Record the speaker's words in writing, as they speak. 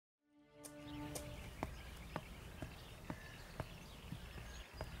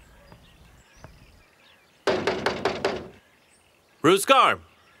Ruzgar!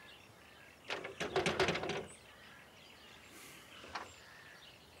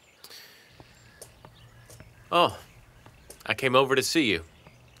 Oh, I came over to see you.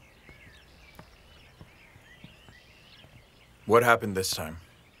 What happened this time?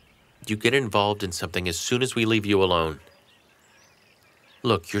 You get involved in something as soon as we leave you alone.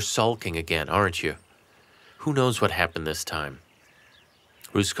 Look, you're sulking again, aren't you? Who knows what happened this time?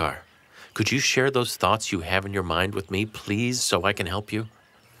 Ruzgar, could you share those thoughts you have in your mind with me, please, so I can help you?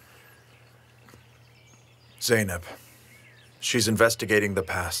 Zeynep. She's investigating the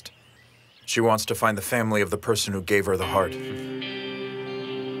past. She wants to find the family of the person who gave her the heart.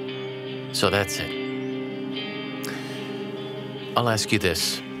 So that's it. I'll ask you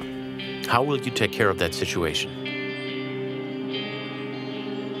this. How will you take care of that situation?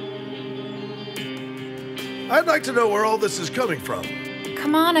 I'd like to know where all this is coming from.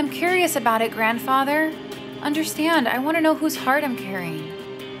 Come on, I'm curious about it, grandfather. Understand, I want to know whose heart I'm carrying.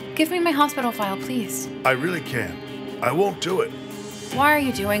 Give me my hospital file, please. I really can't. I won't do it. Why are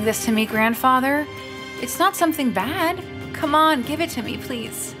you doing this to me, grandfather? It's not something bad. Come on, give it to me,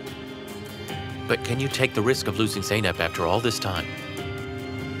 please. But can you take the risk of losing Zeynep after all this time?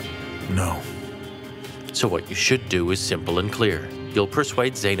 No. So what you should do is simple and clear. You'll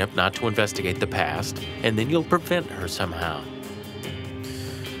persuade Zeynep not to investigate the past, and then you'll prevent her somehow.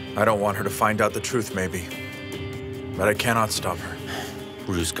 I don't want her to find out the truth, maybe. But I cannot stop her.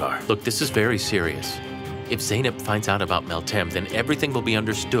 Ruzgar, look, this is very serious. If Zeynep finds out about Meltem, then everything will be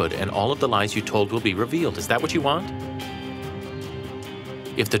understood and all of the lies you told will be revealed. Is that what you want?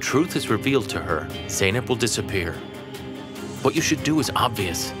 If the truth is revealed to her, Zeynep will disappear. What you should do is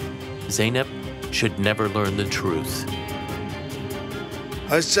obvious. Zeynep should never learn the truth.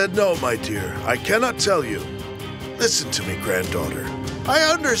 I said no, my dear. I cannot tell you. Listen to me, granddaughter. I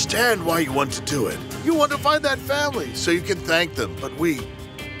understand why you want to do it. You want to find that family so you can thank them, but we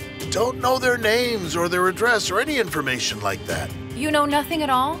don't know their names or their address or any information like that. You know nothing at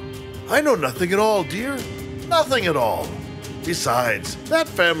all? I know nothing at all, dear. Nothing at all. Besides, that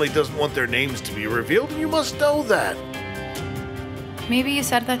family doesn't want their names to be revealed, and you must know that. Maybe you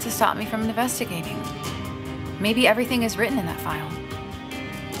said that to stop me from investigating. Maybe everything is written in that file.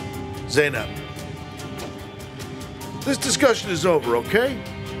 Zeynep, this discussion is over, okay?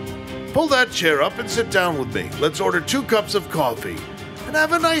 Pull that chair up and sit down with me. Let's order 2 cups of coffee and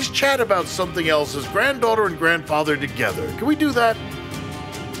have a nice chat about something else as granddaughter and grandfather together. Can we do that?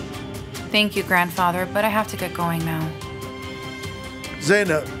 Thank you, grandfather, but I have to get going now.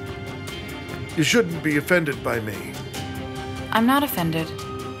 Zeynep, you shouldn't be offended by me. I'm not offended.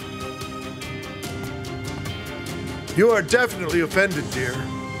 You are definitely offended, dear.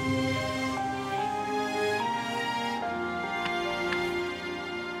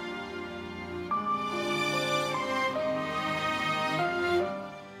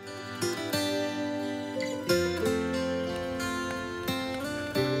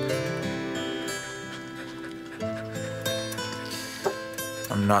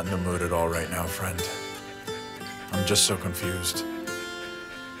 I'm not in the mood at all right now, friend. I'm just so confused.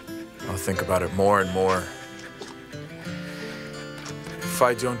 I'll think about it more and more. If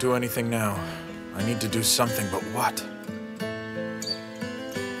I don't do anything now, I need to do something, but what?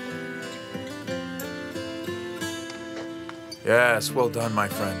 Yes, well done, my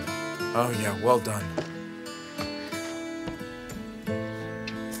friend. Oh yeah, well done.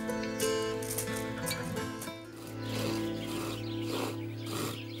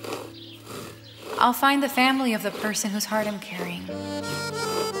 I'll find the family of the person whose heart I'm carrying.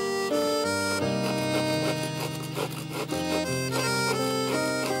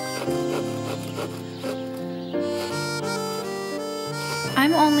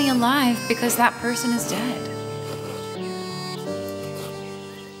 I'm only alive because that person is dead.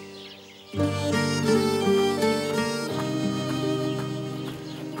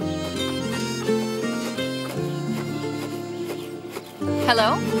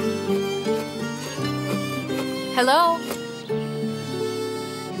 Hello? Hello?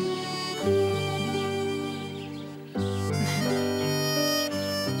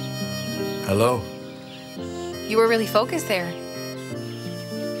 Hello? You were really focused there.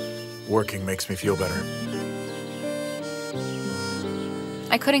 Working makes me feel better.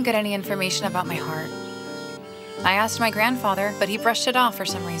 I couldn't get any information about my heart. I asked my grandfather, but he brushed it off for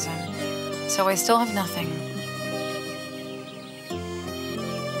some reason. So I still have nothing.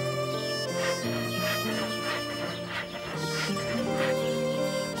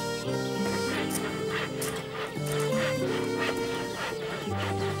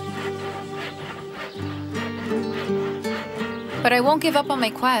 But I won't give up on my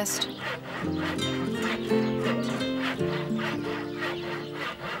quest.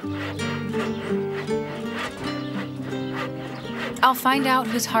 I'll find out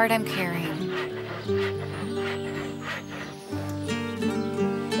whose heart I'm carrying.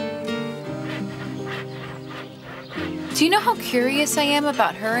 Do you know how curious I am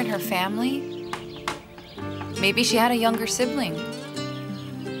about her and her family? Maybe she had a younger sibling.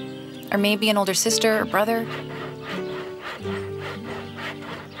 Or maybe an older sister or brother.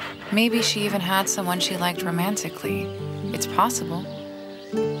 Maybe she even had someone she liked romantically. It's possible.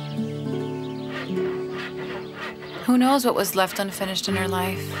 Who knows what was left unfinished in her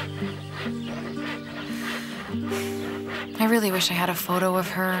life? I really wish I had a photo of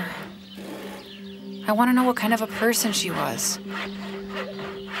her. I want to know what kind of a person she was.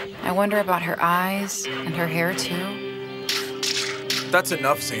 I wonder about her eyes and her hair, too. That's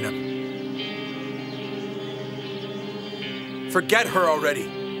enough, Zeynep. Forget her already.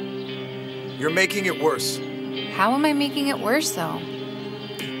 You're making it worse. How am I making it worse, though?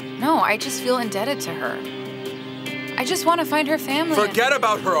 No, I just feel indebted to her. I just want to find her family. Forget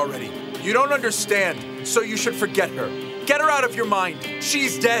about her already. You don't understand, so you should forget her. Get her out of your mind.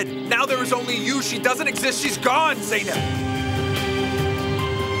 She's dead. Now there is only you. She doesn't exist. She's gone, Zeynep.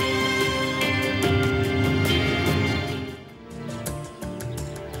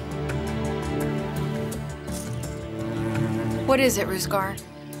 What is it, Ruzgar?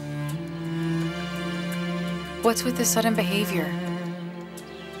 What's with this sudden behavior?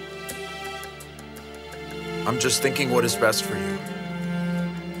 I'm just thinking what is best for you.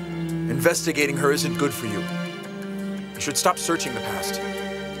 Investigating her isn't good for you. You should stop searching the past.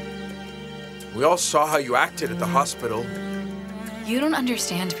 We all saw how you acted at the hospital. You don't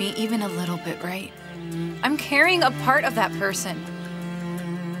understand me even a little bit, right? I'm carrying a part of that person.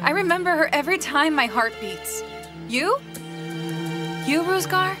 I remember her every time my heart beats. You? You,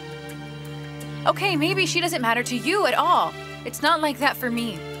 Ruzgar? Okay, maybe she doesn't matter to you at all. It's not like that for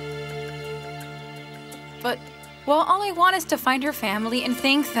me. But, well, all I want is to find her family and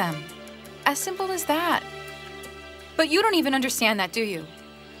thank them. As simple as that. But you don't even understand that, do you?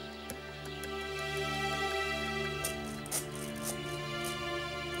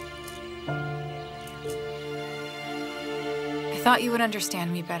 I thought you would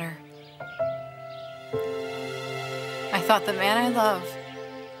understand me better. I thought the man I love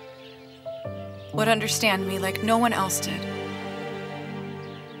would understand me like no one else did.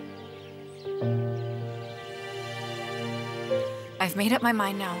 I've made up my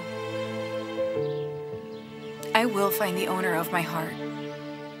mind now. I will find the owner of my heart.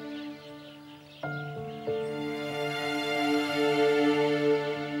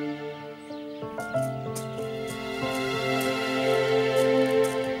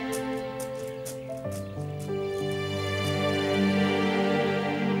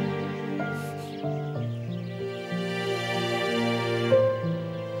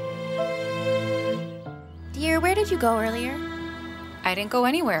 Dear, where did you go earlier? I didn't go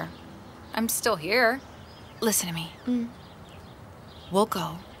anywhere. I'm still here. Listen to me. We'll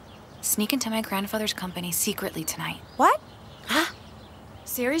go. Sneak into my grandfather's company secretly tonight. What? Huh?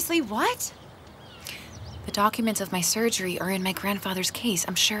 Seriously, what? The documents of my surgery are in my grandfather's case.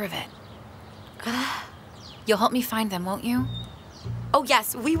 I'm sure of it. You'll help me find them, won't you? Oh,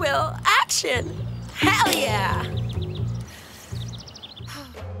 yes, we will. Action! Hell yeah!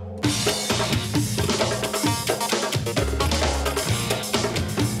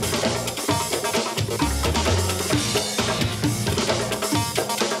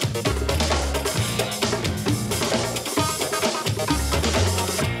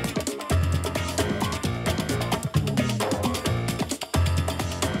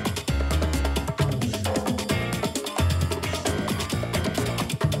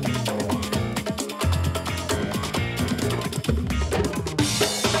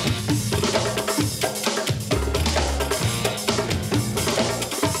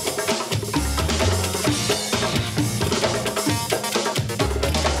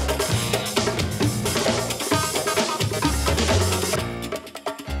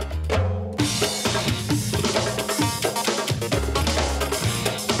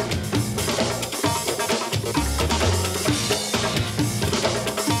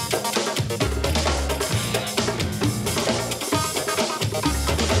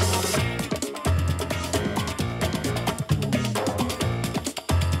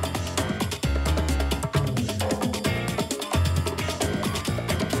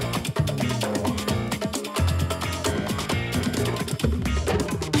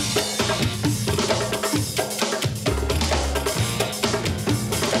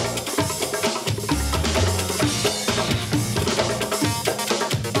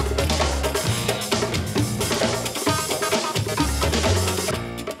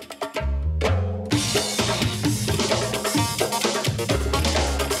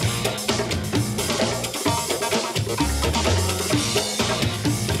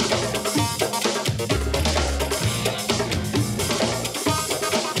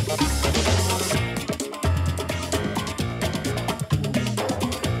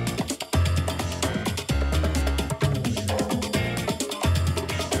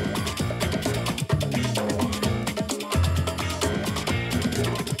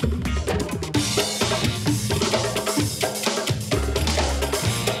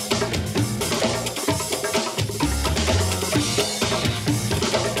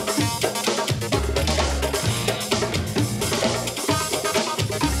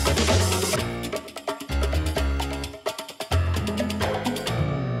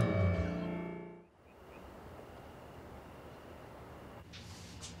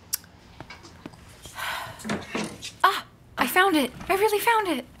 found it. I really found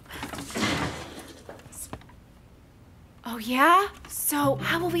it. Oh, yeah? So,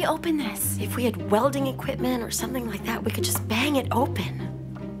 how will we open this? If we had welding equipment or something like that, we could just bang it open.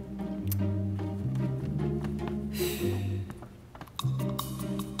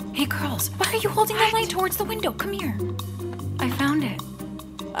 Hey, girls, why are you holding the light towards the window? Come here. I found it.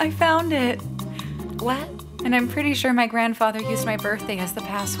 I found it. What? And I'm pretty sure my grandfather used my birthday as the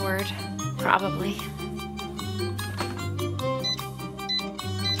password. Probably.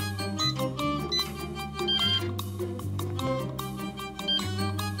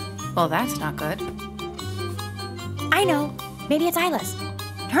 Well, that's not good. I know. Maybe it's Ayla's.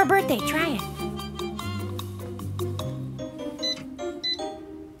 Her birthday. Try it.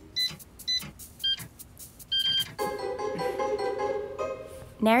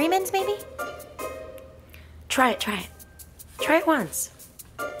 Nariman's, maybe? Try it. Try it once.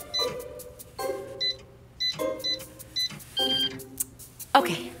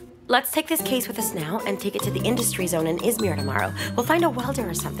 Okay, let's take this case with us now and take it to the industry zone in Izmir tomorrow. We'll find a welder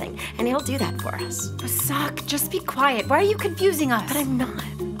or something, and he'll do that for us. Basak, just be quiet. Why are you confusing us? But I'm not.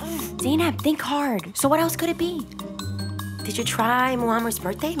 Zeynep, think hard. So what else could it be? Did you try Muammer's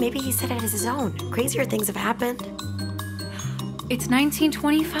birthday? Maybe he said it as his own. Crazier things have happened. It's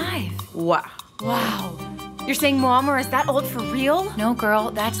 1925. Wow. Wow. You're saying Muammer is that old for real? No, girl,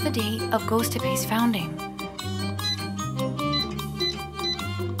 that's the date of Ghost Tepe's founding.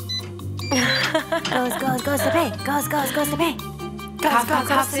 Goes to pay. Goes to pay.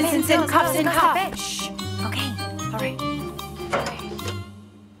 Cuffs in. Shh. Okay. All right.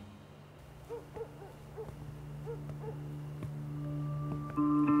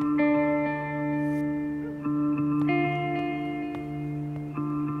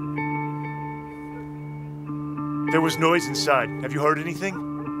 There was noise inside. Have you heard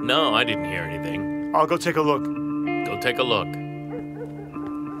anything? No, I didn't hear anything. I'll go take a look. Go take a look.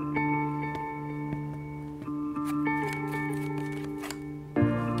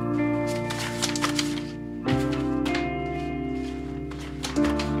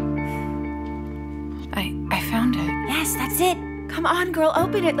 I found it. Yes, that's it. Come on, girl,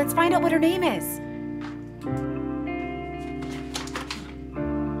 open it. Let's find out what her name is.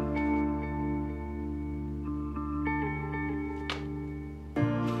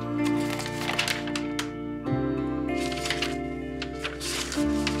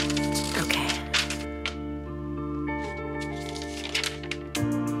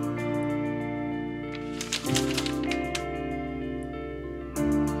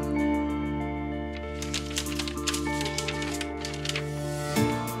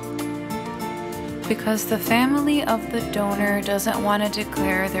 Because the family of the donor doesn't want to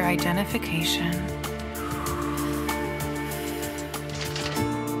declare their identification.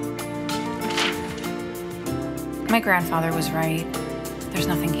 My grandfather was right. There's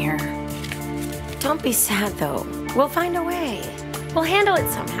nothing here. Don't be sad, though. We'll find a way. We'll handle it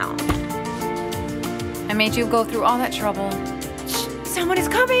somehow. I made you go through all that trouble. Shh, someone is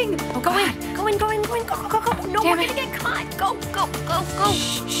coming. Oh, go in. Go in. Go. No, we're gonna get caught. Go.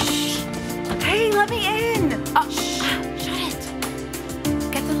 Shh. Hey, let me in. Shut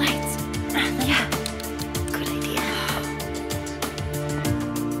it. Get the lights. Yeah. Good idea.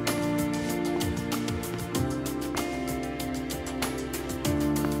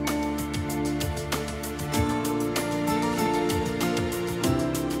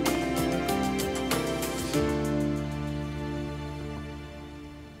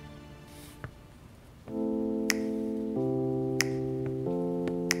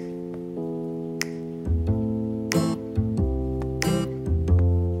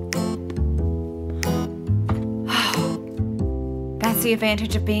 That's the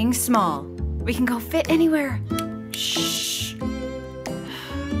advantage of being small. We can go fit anywhere. Shh.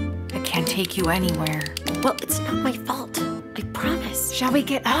 I can't take you anywhere. Well, it's not my fault. I promise. Shall we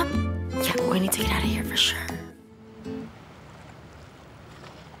get up? Yeah, we need to get out of here for sure.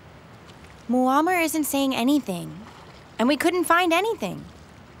 Muammer isn't saying anything. And we couldn't find anything.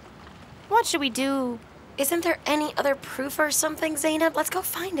 What should we do? Isn't there any other proof or something, Zeynep? Let's go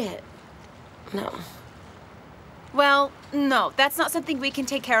find it. No. Well, no, that's not something we can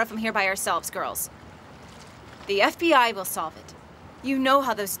take care of from here by ourselves, girls. The FBI will solve it. You know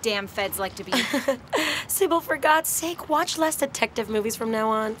how those damn feds like to be. Sibel, for God's sake, watch less detective movies from now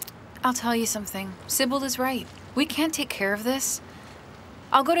on. I'll tell you something. Sibel is right. We can't take care of this.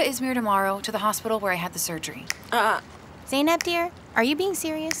 I'll go to Izmir tomorrow to the hospital where I had the surgery. Zeynep, dear, are you being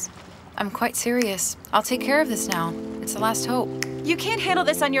serious? I'm quite serious. I'll take care of this now. It's the last hope. You can't handle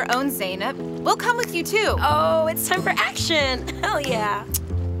this on your own, Zeynep. We'll come with you, too. Oh, it's time for action. Hell yeah.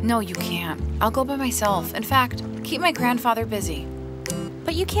 No, you can't. I'll go by myself. In fact, Keep my grandfather busy.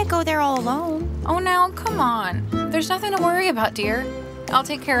 But you can't go there all alone. Oh, now, come on. There's nothing to worry about, dear. I'll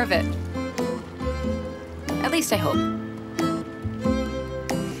take care of it. At least I hope.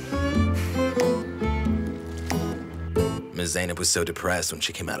 Miss Zeynep was so depressed when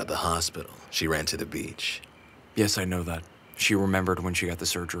she came out of the hospital. She ran to the beach. Yes, I know that. She remembered when she got the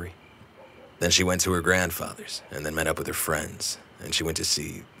surgery. Then she went to her grandfather's and then met up with her friends. And she went to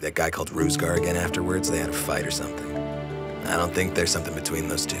see that guy called Ruzgar again afterwards. They had a fight or something. I don't think there's something between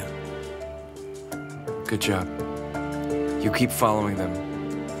those two. Good job. You keep following them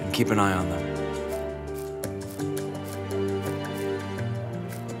and keep an eye on them.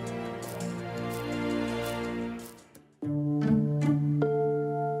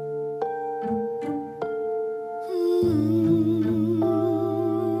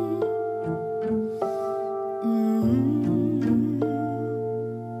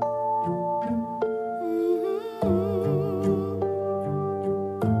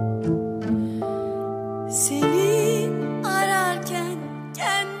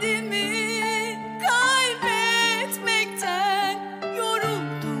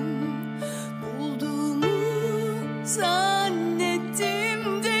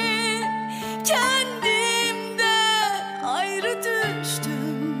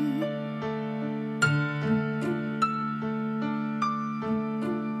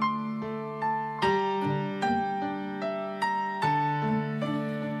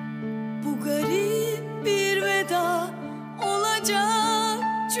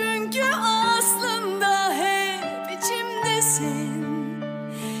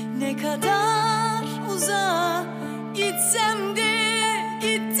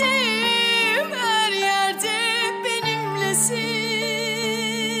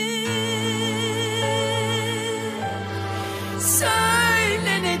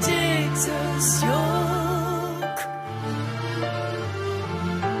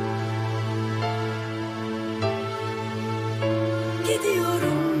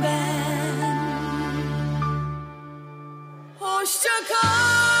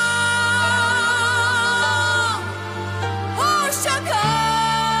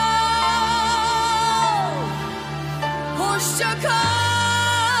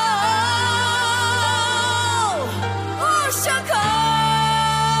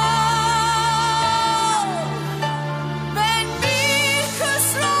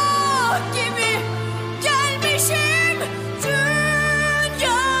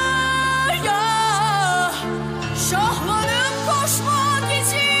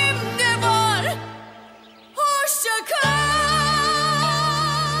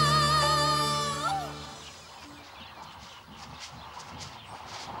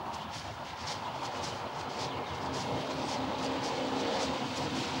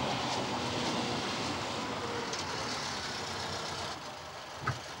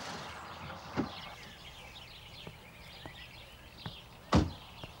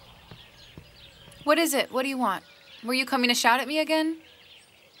 What is it? What do you want? Were you coming to shout at me again?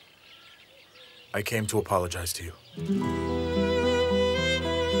 I came to apologize to you.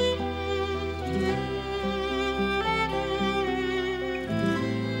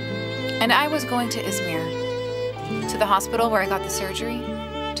 And I was going to Izmir, to the hospital where I got the surgery,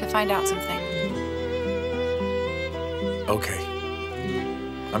 to find out something. Okay.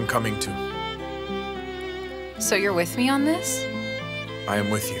 I'm coming too. So you're with me on this? I am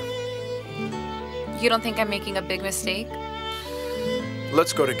with you. You don't think I'm making a big mistake?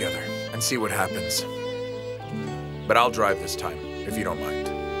 Let's go together and see what happens. But I'll drive this time, if you don't mind.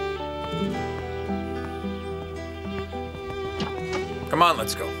 Come on,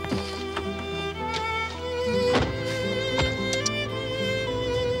 let's go.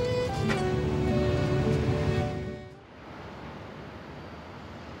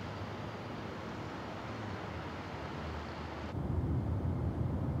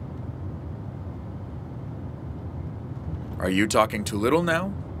 Are you talking too little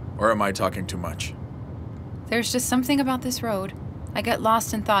now, or am I talking too much? There's just something about this road. I get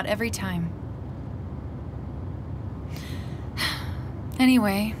lost in thought every time.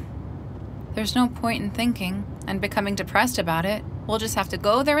 Anyway, there's no point in thinking and becoming depressed about it. We'll just have to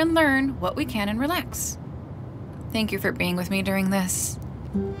go there and learn what we can and relax. Thank you for being with me during this.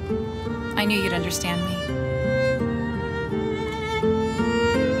 I knew you'd understand me.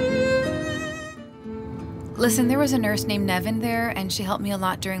 Listen, there was a nurse named Nevin there, and she helped me a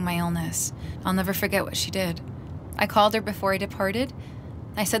lot during my illness. I'll never forget what she did. I called her before I departed.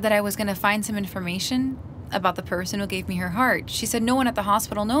 I said that I was going to find some information about the person who gave me her heart. She said no one at the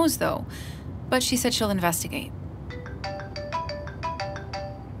hospital knows, though. But she said she'll investigate.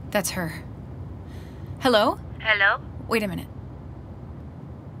 That's her. Hello? Hello? Wait a minute.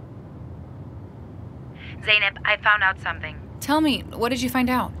 Zeynep, I found out something. Tell me, what did you find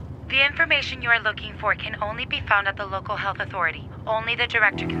out? The information you are looking for can only be found at the local health authority. Only the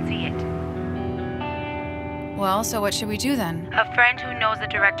director can see it. Well, so what should we do then? A friend who knows the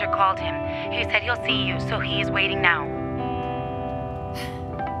director called him. He said he'll see you, so he is waiting now.